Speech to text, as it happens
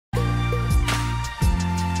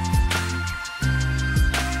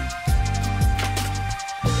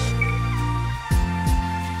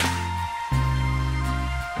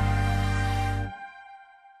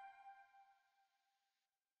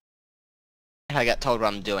I got told what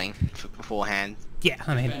I'm doing beforehand. Yeah,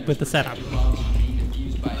 I mean, with the setup.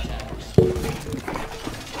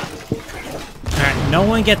 Alright, no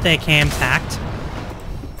one get their cams hacked.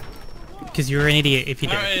 Because you're an idiot if you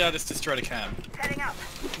do. Alright, I just destroyed a cam.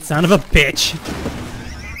 Son of a bitch.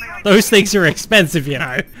 Those things are expensive, you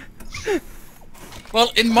know.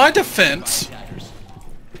 Well, in my defense...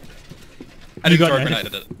 I You didn't got throw a noticed.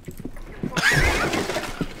 grenade at it.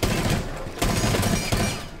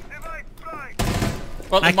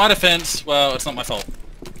 Well, in my defense, well, it's not my fault.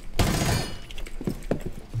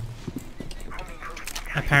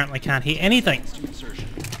 Apparently can't hear anything.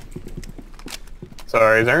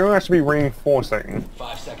 So, is anyone has to be reinforcing?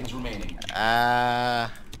 5 seconds remaining. No,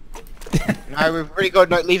 we've really got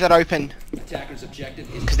to leave that open. Attacker's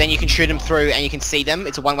objective is Because then you can shoot them through and you can see them.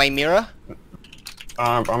 It's a one-way mirror.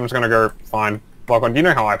 I'm just gonna go find... Lachlan, do you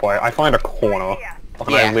know how I play? I find a corner. Like,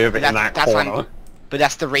 I live in that corner. But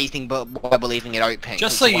that's the reasoning why we're leaving it open.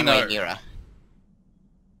 Just It's so a you one-way know. mirror.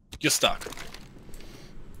 You're stuck.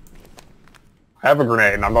 I have a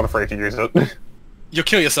grenade and I'm not afraid to use it. You'll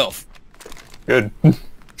kill yourself. Good. Think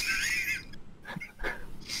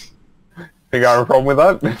I have a problem with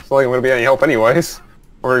that? It's not going to be any help anyways. I'm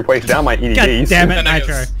going to replace down my EDDs. God damn it, And I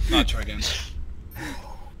Nitro. guess- Nitro again.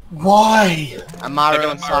 Why? Amaro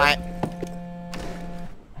on site.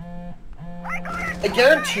 I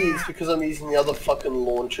guarantee it's because I'm using the other fucking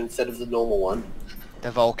launch instead of the normal one.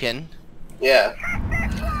 The Vulcan. Yeah.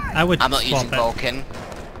 I would I'm not swap using it. Vulcan.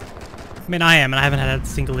 I mean, I am, and I haven't had a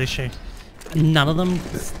single issue. None of them.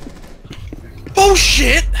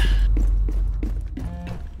 Bullshit!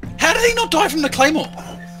 How did he not die from the claymore?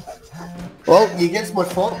 Well, you guess my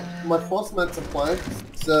force mats are blank,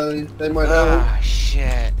 so they might know. Ah,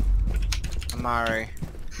 shit. Amaro.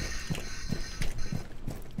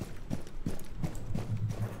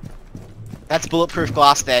 That's bulletproof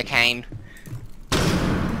glass there, Kane.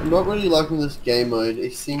 I'm not really liking this game mode.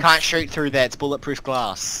 It seems... Can't shoot through there, it's bulletproof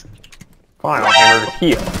glass. Fine, I'll aim over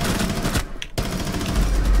here.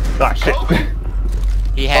 Ah, shit.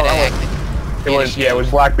 He had It was, yeah, it was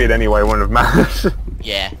Blackbeard anyway, wouldn't have mattered.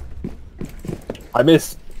 Yeah. I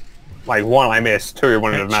missed, like, one I missed, two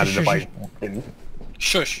wouldn't have mattered if I didn't.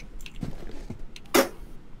 Shush.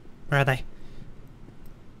 Where are they?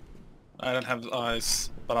 I don't have eyes,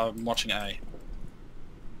 but I'm watching A.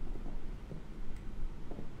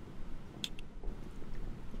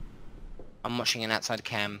 I'm watching an outside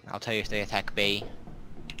cam. I'll tell you if they attack B.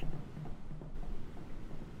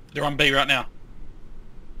 They're on B right now.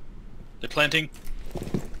 They're planting.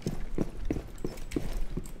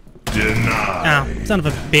 Oh, son of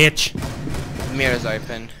a bitch. The mirror's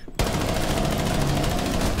open.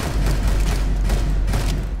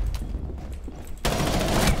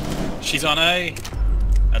 She's on A.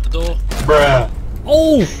 At the door. Bruh.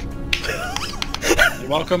 Oh! You're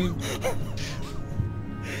welcome.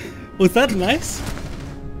 Was that nice?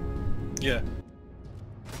 Yeah.